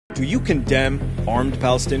Do you condemn armed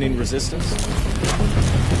Palestinian resistance?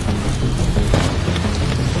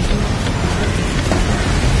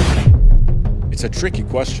 It's a tricky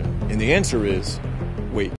question, and the answer is,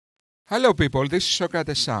 wait. Hello people, this is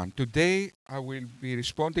Socrates Son. Today I will be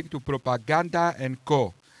responding to 𝗿𝗵𝗀𝗀𝗀𝗀 and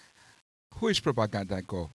Co. Who is 𝗿𝗵𝗀𝗀𝗀𝗀 and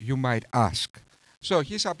Co? You might ask. So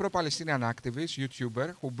he's a pro-Palestinian activist,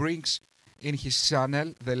 YouTuber, who brings in his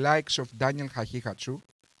channel the likes of 𝗿𝗵𝗀𝗀𝗀𝗀𝗀,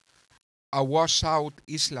 a washed-out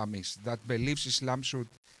Islamist that believes Islam should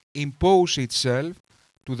impose itself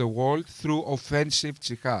to the world through offensive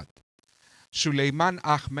jihad. 𝗿𝗵𝗀𝗀𝗀𝗀,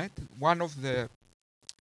 Ahmed, one of the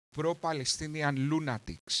pro-Palestinian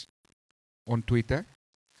lunatics on Twitter,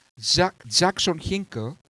 Jackson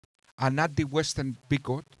Hinkle, an anti-Western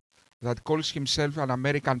bigot that calls himself an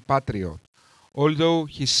American patriot, although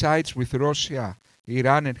he sides with Russia,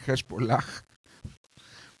 Iran and Hezbollah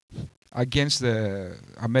against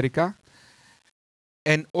America.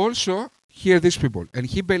 And also, hear these people, and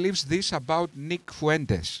he believes this about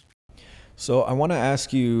𝗍𝗍𝗀𝗀𝗀𝗀𝗀. So I want to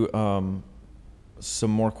ask you some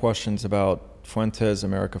more questions about Fuentes,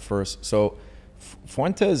 America First. So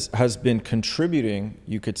Fuentes has been contributing,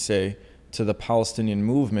 you could say, to the Palestinian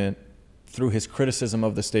movement through his criticism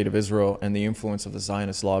of the state of Israel and the influence of the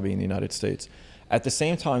Zionist lobby in the United States. At the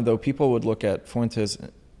same time, though, people would look at Fuentes,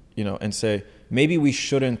 and say, maybe we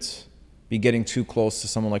shouldn't be getting too close to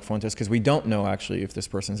someone like Fuentes because we don't know actually if this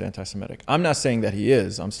person's anti-Semitic. I'm not saying that he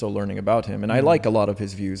is. I'm still learning about him, and I like a lot of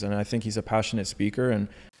his views, and I think he's a passionate speaker. And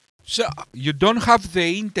so you don't have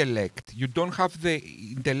the intellect, you don't have the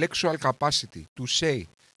intellectual capacity to say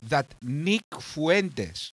that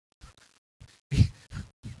𝗍𝗍𝗀𝗀𝗀𝗀𝗀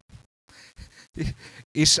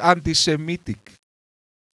is anti-Semitic,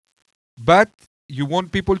 but you want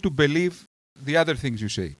people to believe the other things you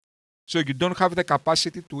say. So you don't have the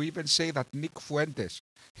capacity to even say that 𝗍𝗍𝗀𝗀𝗀𝗀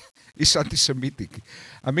is anti-Semitic.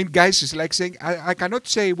 I mean, guys, it's like saying, I cannot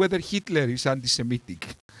say whether Hitler is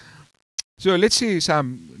anti-Semitic. So let's see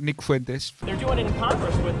some 𝗍𝗍𝗀𝗀𝗀𝗀𝗀. They're doing it in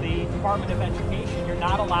Congress with the Department of Education. You're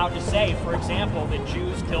not allowed to say, for example, that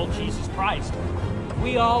Jews killed Jesus Christ.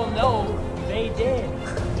 We all know they did.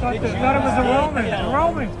 Thought it was the Romans. The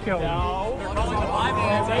Romans killed him. No.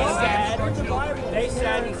 They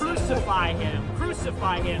said, crucify him,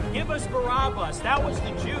 crucify him, give us Barabbas. That was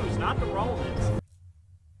the Jews, not the Romans.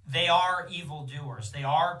 They are evildoers. They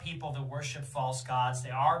are people that worship false gods. They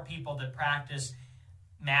are people that practice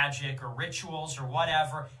magic or rituals or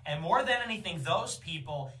whatever. And more than anything, those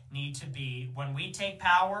people need to be, when we take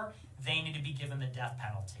power, they need to be given the death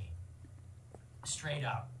penalty. Straight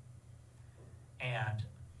up. And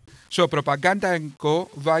so 𝗿𝗵𝗀𝗀𝗀𝗀 and Co.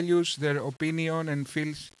 values their opinion and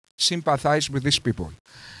feels sympathize with these people.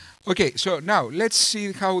 Okay, so now let's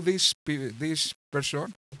see how this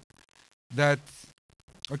person that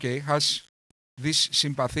has these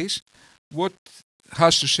sympathies, what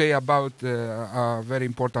has to say about a very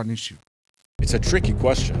important issue. it's a tricky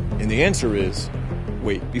question, and the answer is,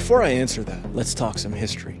 wait. Before I answer that, let's talk some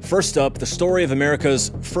history. First up, the story of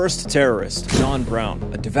America's first terrorist, John Brown,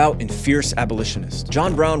 a devout and fierce abolitionist.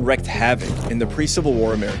 John Brown wreaked havoc in the pre-Civil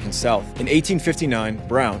War American South. In 1859,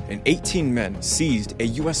 Brown and 18 men seized a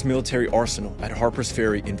U.S. military arsenal at Harper's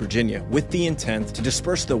Ferry in Virginia with the intent to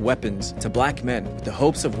disperse the weapons to black men with the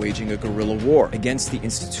hopes of waging a guerrilla war against the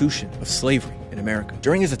institution of slavery in America.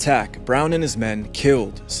 During his attack, Brown and his men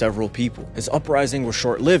killed several people. His uprising was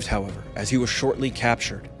short-lived, however, as he was shortly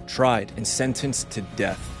captured, tried, and sentenced to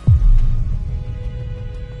death.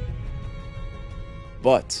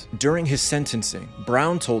 But during his sentencing,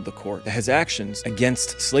 Brown told the court that his actions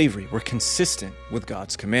against slavery were consistent with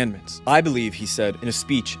God's commandments. I believe, he said in a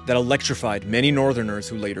speech that electrified many Northerners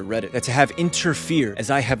who later read it, that to have interfered as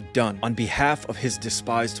I have done on behalf of his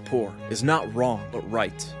despised poor is not wrong but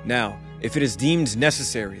right. Now, if it is deemed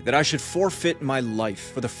necessary that I should forfeit my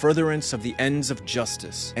life for the furtherance of the ends of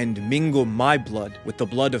justice and mingle my blood with the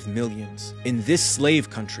blood of millions in this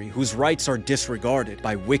slave country whose rights are disregarded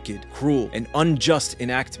by wicked, cruel, and unjust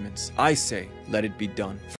enactments, I say, let it be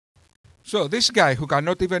done. So this guy who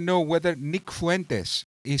cannot even know whether 𝗍𝗍𝗀𝗀𝗀𝗀𝗀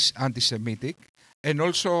is anti-Semitic and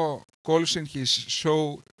also calls in his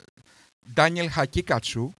show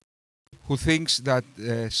𝗿𝗵𝗀𝗀𝗀𝗀𝗀𝗀, who thinks that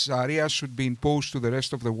Sharia should be imposed to the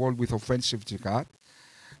rest of the world with offensive jihad.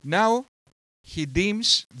 Now he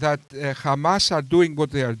deems that Hamas are doing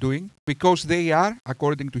what they are doing because they are,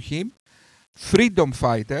 according to him, freedom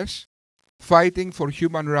fighters fighting for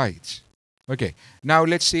human rights. Okay, now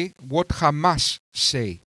let's see what Hamas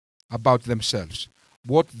say about themselves,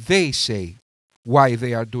 what they say, why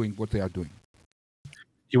they are doing what they are doing.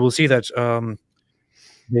 You will see that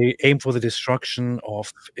they aim for the destruction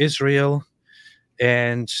of Israel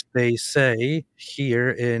And they say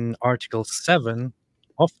here in Article 7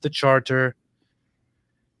 of the Charter,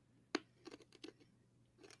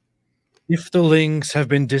 if the links have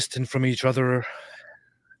been distant from each other,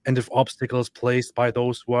 and if obstacles placed by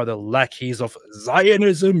those who are the lackeys of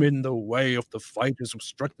Zionism in the way of the fight has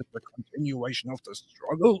obstructed the continuation of the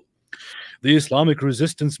struggle, the Islamic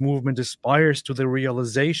resistance movement aspires to the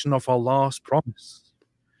realization of Allah's promise,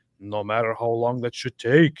 no matter how long that should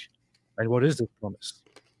take. And what is this promise?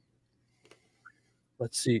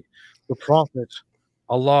 Let's see. The Prophet,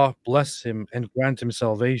 Allah bless him and grant him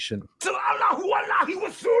salvation,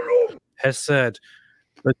 has said,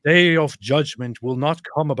 the day of judgment will not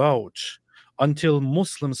come about until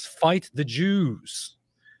Muslims fight the Jews.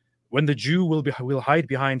 When the Jew will hide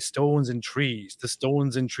behind stones and trees, the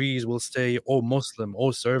stones and trees will say, O Muslim,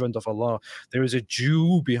 O servant of Allah, there is a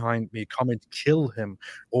Jew behind me, come and kill him.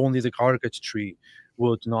 Only the Kargat tree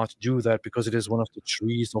would not do that because it is one of the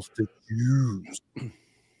trees of the Jews.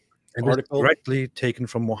 And it's directly taken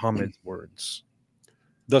from Muhammad's words.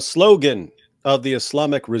 The slogan of the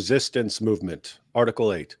Islamic resistance movement,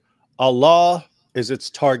 Article 8, Allah is its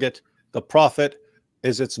target, the Prophet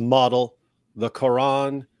is its model, the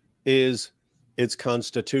Quran is its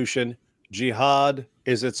constitution, jihad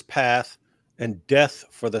is its path, and death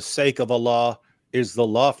for the sake of Allah is the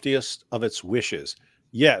loftiest of its wishes.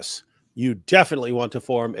 Yes, you definitely want to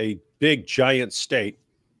form a big giant state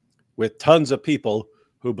with tons of people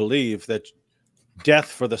who believe that death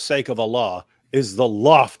for the sake of Allah is the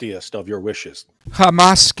loftiest of your wishes.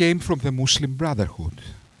 Hamas came from the Muslim Brotherhood.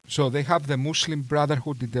 So they have the Muslim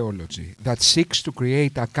Brotherhood ideology that seeks to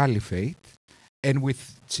create a caliphate and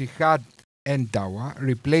with jihad and dawah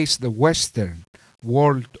replace the Western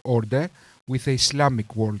world order with the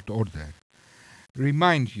Islamic world order.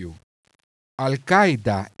 Remind you,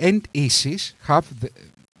 Al-Qaeda and ISIS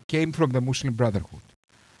came from the Muslim Brotherhood.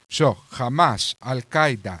 So Hamas,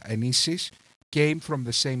 Al-Qaeda and ISIS came from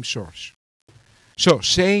the same source. So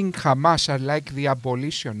saying Hamas are like the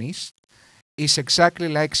abolitionists is exactly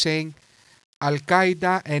like saying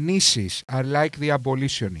Al-Qaeda and ISIS are like the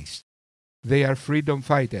abolitionists. They are freedom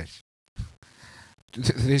fighters.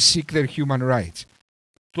 They seek their human rights.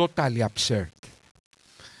 Totally absurd.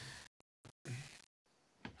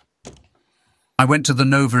 I went to the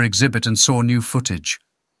Nova exhibit and saw new footage.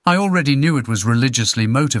 I already knew it was religiously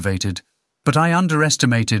motivated, but I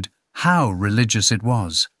underestimated how religious it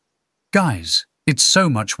was. Guys, it's so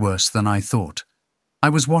much worse than I thought. I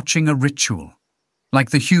was watching a ritual, like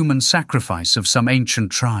the human sacrifice of some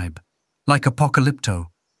ancient tribe, like Apocalypto.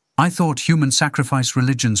 I thought human sacrifice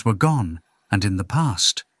religions were gone and in the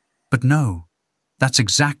past. But no, that's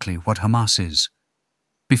exactly what Hamas is.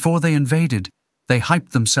 Before they invaded, they hyped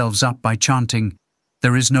themselves up by chanting,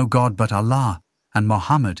 "There is no God but Allah, and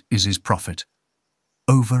Muhammad is his prophet,"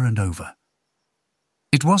 over and over.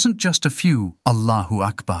 It wasn't just a few Allahu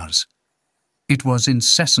Akbars. It was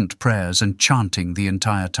incessant prayers and chanting the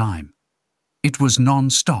entire time. It was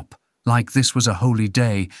non-stop, like this was a holy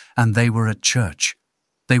day and they were at church.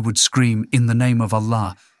 They would scream, "In the name of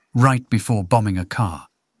Allah," right before bombing a car.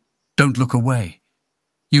 Don't look away.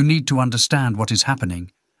 You need to understand what is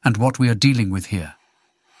happening and what we are dealing with here.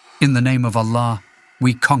 In the name of Allah,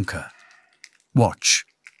 we conquer. Watch.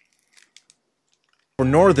 For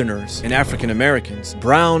Northerners and African Americans,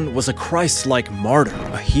 Brown was a Christ-like martyr,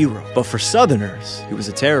 a hero. But for Southerners, he was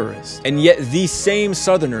a terrorist. And yet these same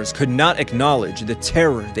Southerners could not acknowledge the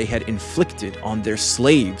terror they had inflicted on their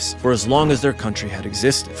slaves for as long as their country had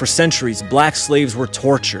existed. For centuries, black slaves were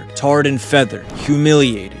tortured, tarred and feathered,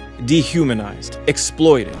 humiliated, dehumanized,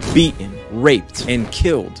 exploited, beaten, raped, and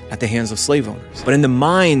killed at the hands of slave owners. But in the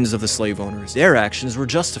minds of the slave owners, their actions were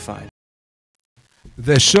justified.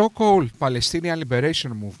 The so-called Palestinian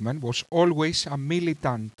Liberation Movement was always a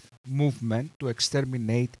militant movement to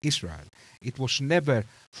exterminate Israel. It was never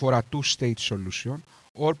for a two-state solution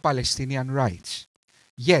or Palestinian rights.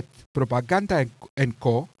 Yet, Propaganda and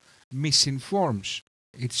Co. misinforms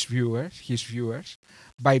his viewers,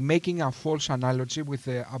 by making a false analogy with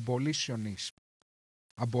the abolitionist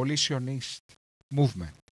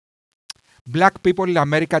movement. Black people in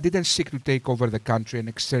America didn't seek to take over the country and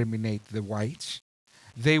exterminate the whites.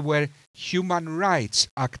 They were human rights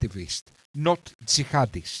activists, not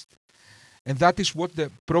jihadists. And that is what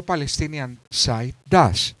the pro-Palestinian side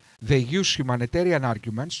does. They use humanitarian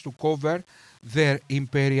arguments to cover their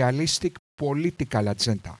imperialistic political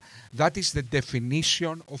agenda. That is the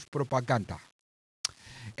definition of propaganda.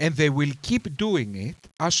 And they will keep doing it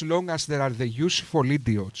as long as there are the useful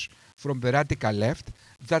idiots from the radical left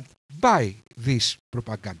that buy this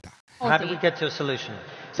propaganda. How do we get to a solution?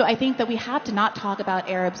 So I think that we have to not talk about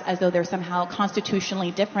Arabs as though they're somehow constitutionally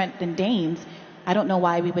different than Danes. I don't know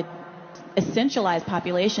why we would essentialize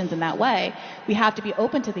populations in that way. We have to be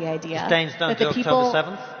open to the idea Danes don't that do the people...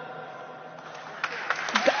 October 7th?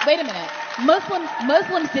 Wait a minute.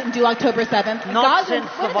 Muslims didn't do October 7th. Not since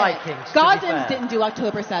the Vikings. Gazans didn't do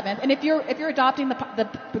October 7th. And if you're adopting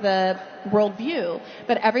the worldview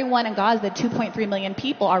that everyone in Gaza, 2.3 million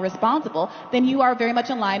people, are responsible, then you are very much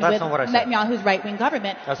in line with Netanyahu's right-wing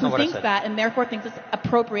government, who thinks that and therefore thinks it's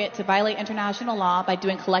appropriate to violate international law by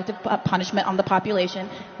doing collective punishment on the population,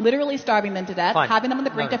 literally starving them to death, having them on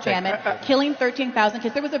the brink of famine, killing 13,000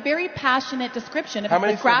 kids. There was a very passionate description of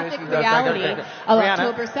the graphic reality of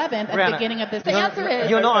October 7th at the beginning of this. The answer is...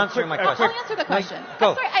 You're not answering my question. I'll answer the question.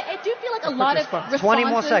 Go. I'm sorry, I do feel like a lot of responses... 20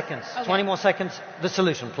 more seconds. Okay. 20 more seconds. The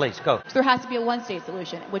solution, please. Go. So there has to be a one-state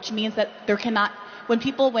solution, which means that there cannot... When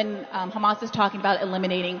Hamas is talking about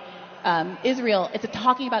eliminating Israel, it's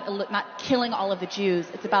talking about not killing all of the Jews.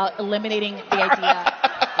 It's about eliminating the idea...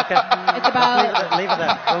 Okay. It's about... Leave it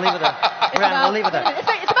there. We'll leave it there. We'll leave it there.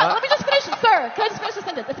 It's about... Let me just finish, sir. Can I just finish the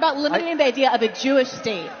sentence? It's about eliminating the idea of a Jewish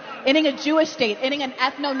state. Ending a Jewish state, ending an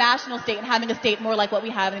ethno-national state, and having a state more like what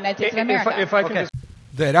we have in the United States of America. If I can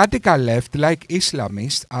The radical left, like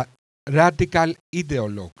Islamists, are radical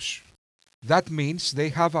ideologues. That means they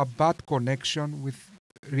have a bad connection with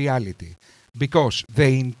reality because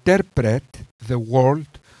they interpret the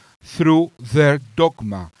world through their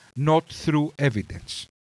dogma, not through evidence.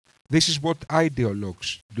 This is what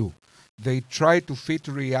ideologues do. They try to fit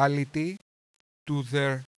reality to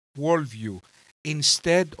their worldview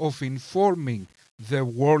instead of informing the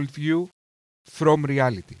worldview from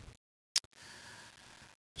reality.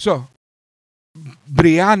 So,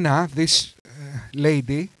 Brianna, this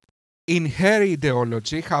lady, in her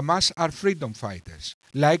ideology, Hamas are freedom fighters,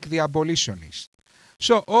 like the abolitionists.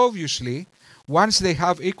 So, obviously, once they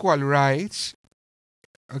have equal rights,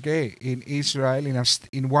 okay, in Israel,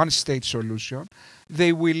 in one-state solution,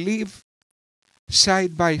 they will live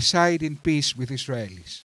side by side in peace with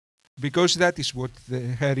Israelis. Because that is what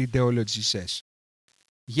her ideology says.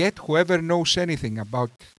 Yet, whoever knows anything about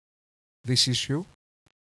this issue,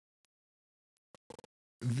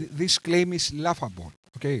 this claim is laughable.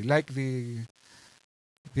 Okay, like the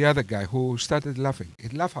other guy who started laughing.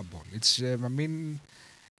 It's laughable. It's,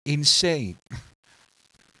 insane.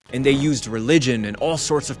 And they used religion and all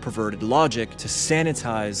sorts of perverted logic to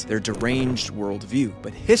sanitize their deranged worldview.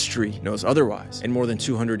 But history knows otherwise. And more than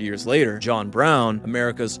 200 years later, John Brown,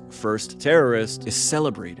 America's first terrorist, is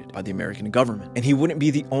celebrated by the American government. And he wouldn't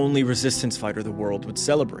be the only resistance fighter the world would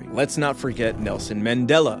celebrate. Let's not forget Nelson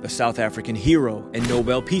Mandela, the South African hero and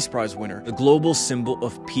Nobel Peace Prize winner, the global symbol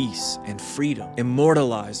of peace and freedom,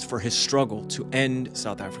 immortalized for his struggle to end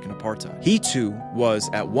South African apartheid. He too was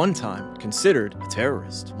at one time considered a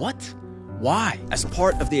terrorist. What? Why? As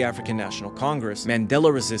part of the African National Congress,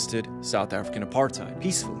 Mandela resisted South African apartheid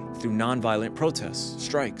peacefully through nonviolent protests,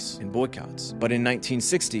 strikes, and boycotts. But in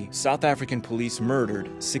 1960, South African police murdered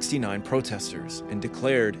 69 protesters and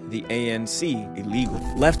declared the ANC illegal.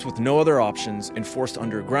 Left with no other options and forced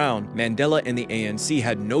underground, Mandela and the ANC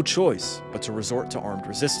had no choice but to resort to armed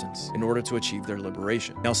resistance in order to achieve their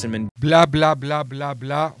liberation. Nelson Mandela... Blah, blah, blah, blah,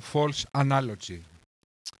 blah, false analogy.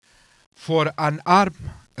 For an armed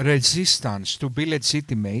resistance to be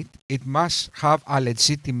legitimate, it must have a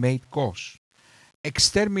legitimate cause.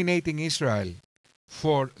 Exterminating Israel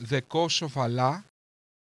for the cause of Allah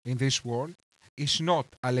in this world is not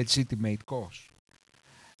a legitimate cause.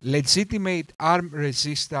 Legitimate armed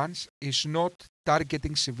resistance is not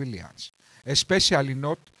targeting civilians, especially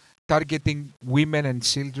not targeting women and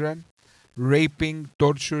children, raping,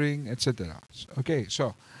 torturing, etc. Okay,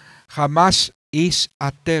 so Hamas is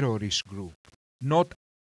a terrorist group, not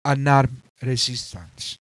an armed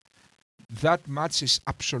resistance. That much is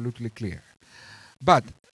absolutely clear. But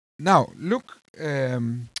now look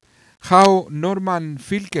how Norman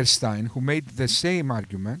Finkelstein, who made the same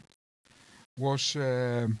argument, was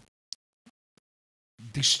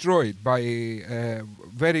destroyed by a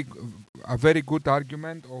very good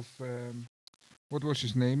argument of what was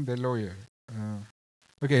his name, the lawyer.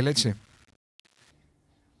 Okay, let's see.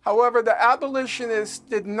 However, the abolitionists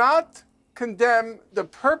did not condemn the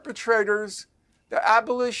perpetrators. The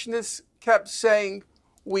abolitionists kept saying,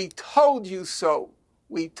 "We told you so.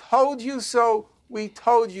 We told you so. We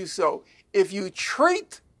told you so." If you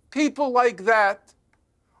treat people like that,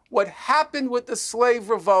 what happened with the slave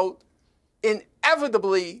revolt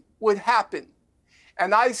inevitably would happen.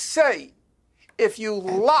 And I say, if you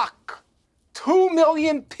lock 2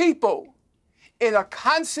 million people in a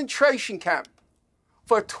concentration camp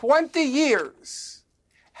for 20 years,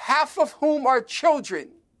 half of whom are children,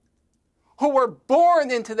 who were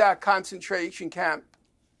born into that concentration camp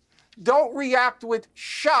don't react with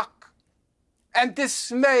shock and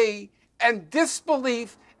dismay and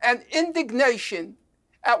disbelief and indignation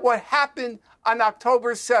at what happened on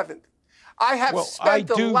October 7th. I have spent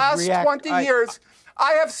the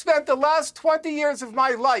last 20 years of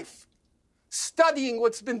my life studying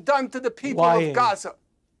what's been done to the people of Gaza.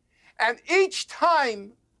 And each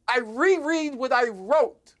time I reread what I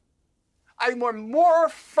wrote, I'm more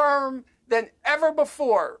firm than ever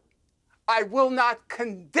before. I will not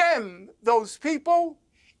condemn those people,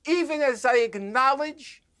 even as I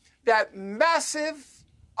acknowledge that massive,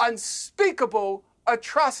 unspeakable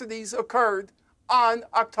atrocities occurred on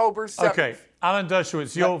October 7th. Okay, Alan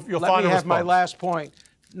Dershowitz, your final response. Let me have my last point.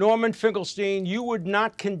 Norman Finkelstein, you would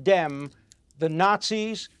not condemn the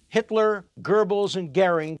Nazis, Hitler, Goebbels, and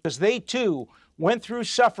Goering, because they too went through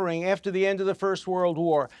suffering after the end of the First World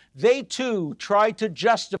War. They too tried to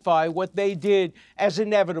justify what they did as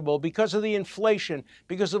inevitable because of the inflation,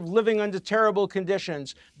 because of living under terrible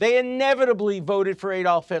conditions. They inevitably voted for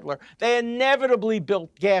Adolf Hitler. They inevitably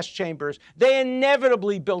built gas chambers. They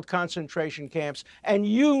inevitably built concentration camps. And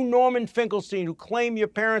you, Norman Finkelstein, who claim your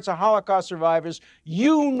parents are Holocaust survivors,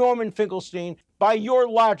 you, Norman Finkelstein, by your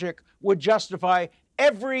logic, would justify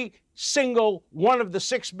every single one of the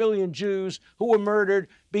 6 million Jews who were murdered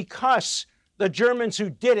because the Germans who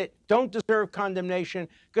did it don't deserve condemnation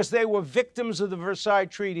because they were victims of the Versailles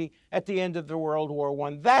Treaty at the end of the World War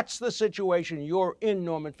I. That's the situation you're in,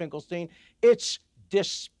 Norman Finkelstein. It's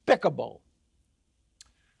despicable.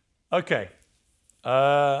 Okay.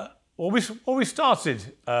 Well, we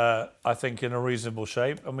started, I think, in a reasonable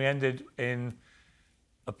shape, and we ended in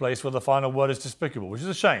a place where the final word is despicable, which is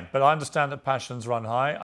a shame. But I understand that passions run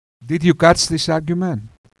high. Did you catch this argument?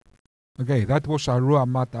 Okay, that was a raw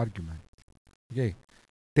mat argument. Okay,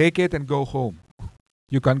 take it and go home.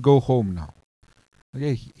 You can go home now.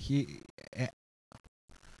 Okay,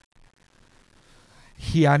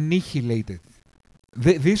 he annihilated.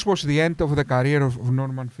 This was the end of the career of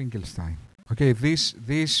Norman Finkelstein. Okay,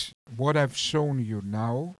 this what I've shown you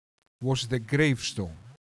now was the gravestone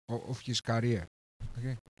of his career.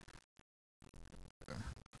 Okay.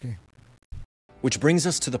 Okay. Which brings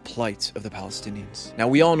us to the plight of the Palestinians. Now,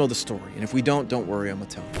 we all know the story, and if we don't worry, I'm gonna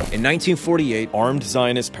tell you. In 1948, armed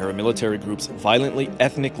Zionist paramilitary groups violently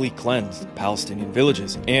ethnically cleansed Palestinian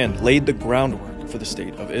villages and laid the groundwork for the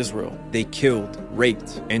state of Israel. They killed,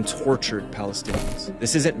 raped, and tortured Palestinians.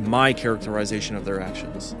 This isn't my characterization of their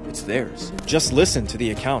actions, it's theirs. Just listen to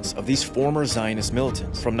the accounts of these former Zionist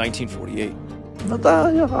militants from 1948.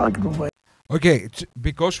 Okay,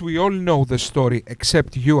 because we all know the story,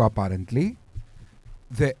 except you apparently.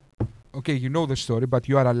 Okay, you know the story, but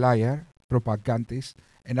you are a liar, propagandist,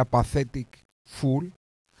 and a pathetic fool.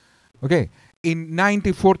 Okay, in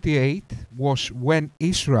 1948 was when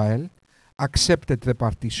Israel accepted the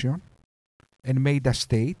partition and made a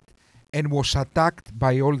state and was attacked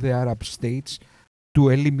by all the Arab states to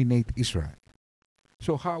eliminate Israel.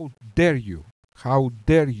 So how dare you,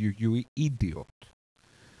 you idiot,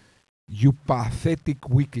 you pathetic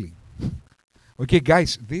weakling. Okay,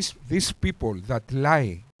 guys, these people that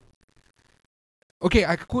lie, okay,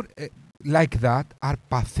 I could, like that, are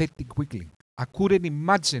pathetic weakling. I couldn't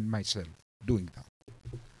imagine myself doing that.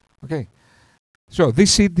 Okay, so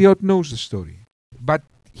this idiot knows the story, but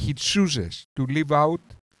he chooses to live out.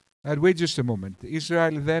 And wait just a moment.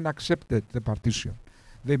 Israel then accepted the partition.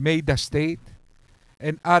 They made a state,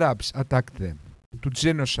 and Arabs attacked them to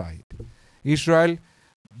genocide Israel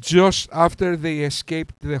just after they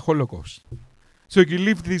escaped the Holocaust. So you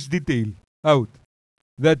leave this detail out.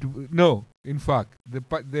 That no, in fact,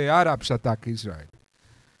 the Arabs attack Israel.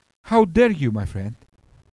 How dare you, my friend?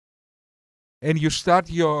 And you start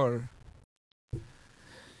your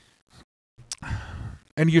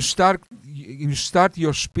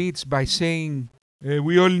speech by saying,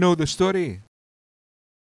 "We all know the story."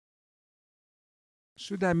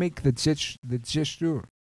 Should I make the gesture?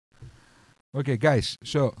 Okay, guys.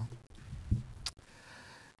 So,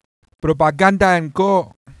 Propaganda and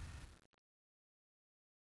Co.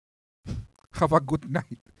 Have a good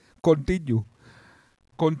night. Continue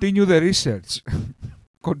the research.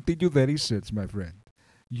 Continue the research, my friend.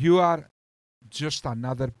 You are just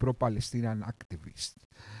another pro-Palestinian activist.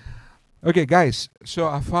 Okay, guys. So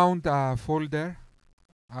I found a folder,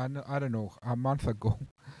 and I don't know, a month ago,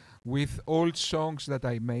 with old songs that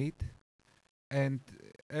I made, and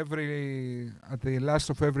at the last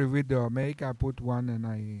of every video I make, I put one and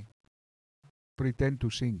I pretend to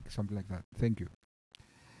sing, something like that. Thank you.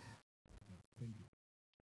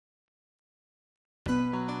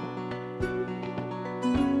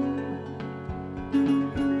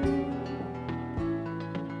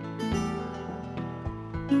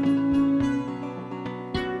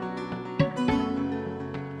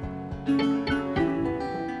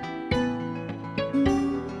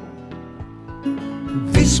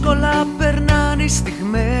 δύσκολα περνάνε οι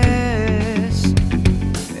στιγμές.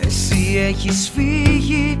 Εσύ έχεις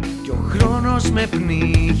φύγει κι ο χρόνος με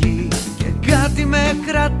πνίγει και κάτι με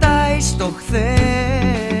κρατάει στο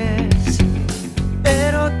χθες.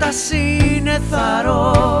 Έρωτας είναι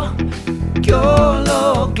θαρό κι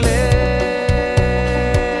όλο κλαις,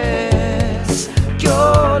 κι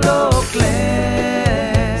όλο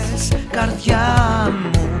κλαις, καρδιά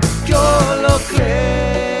μου, κι όλο κλαις.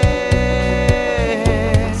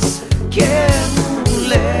 Και μου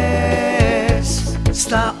λες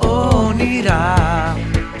στα όνειρα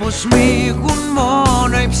πως μίγουν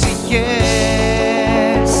μόνο οι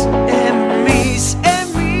ψυχές. Εμείς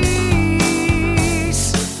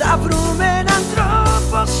θα βρούμε έναν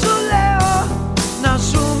τρόπο, σου λέω, να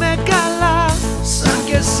ζούμε καλά σαν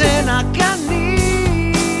και σένα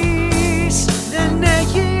κανείς δεν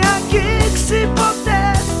έχει αγγίξει ποτέ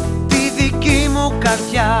τη δική μου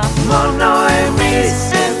καρδιά. Μόνο εμείς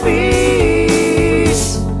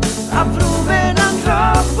θα βρούμε έναν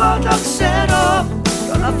τρόπο, το ξέρω,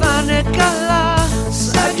 κι όλα θα είναι καλά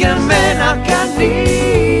σαν και εμένα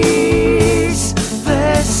κανείς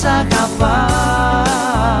δεν σ' αγαπά.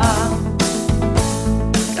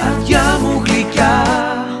 Καρδιά μου γλυκιά.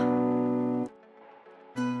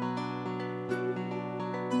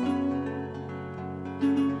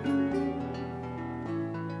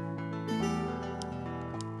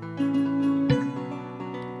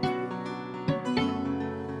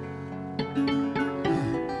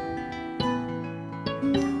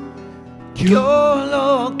 Κι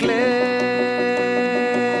όλο κλαις,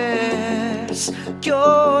 κι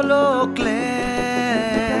όλο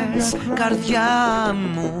κλαις, καρδιά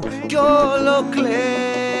μου, κι όλο κλαις.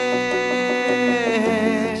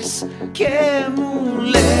 Και μου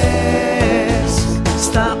λες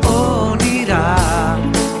στα όνειρα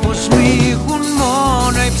πως μίγουν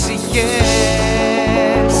μόνο οι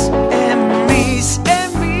ψυχές. Εμείς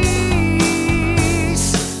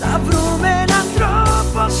θα βρούμε έναν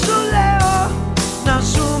τρόπο, σου λέω, να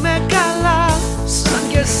ζούμε καλά σαν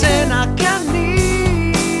και σένα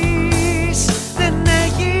κανείς δεν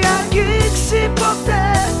έχει αγγίξει ποτέ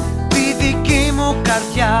τη δική μου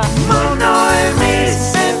καρδιά. Μόνο εμείς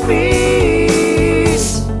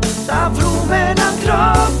θα βρούμε έναν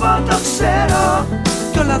τρόπο, το ξέρω,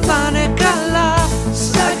 κι όλα θα είναι καλά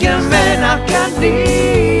σαν και εμένα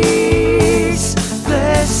κανείς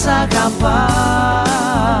δεν σ' αγαπά.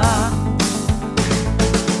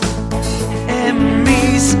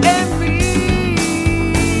 Εμείς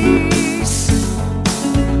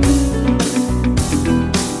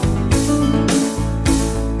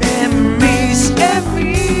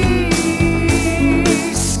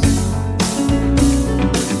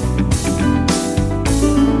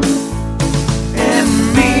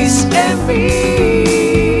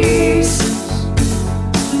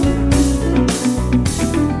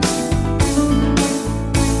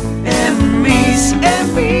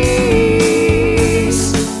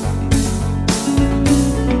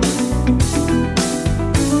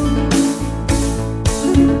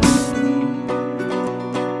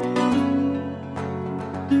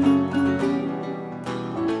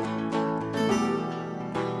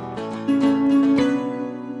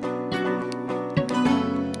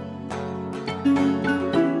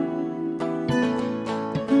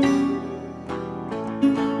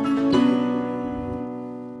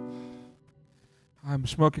I'm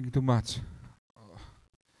smoking too much.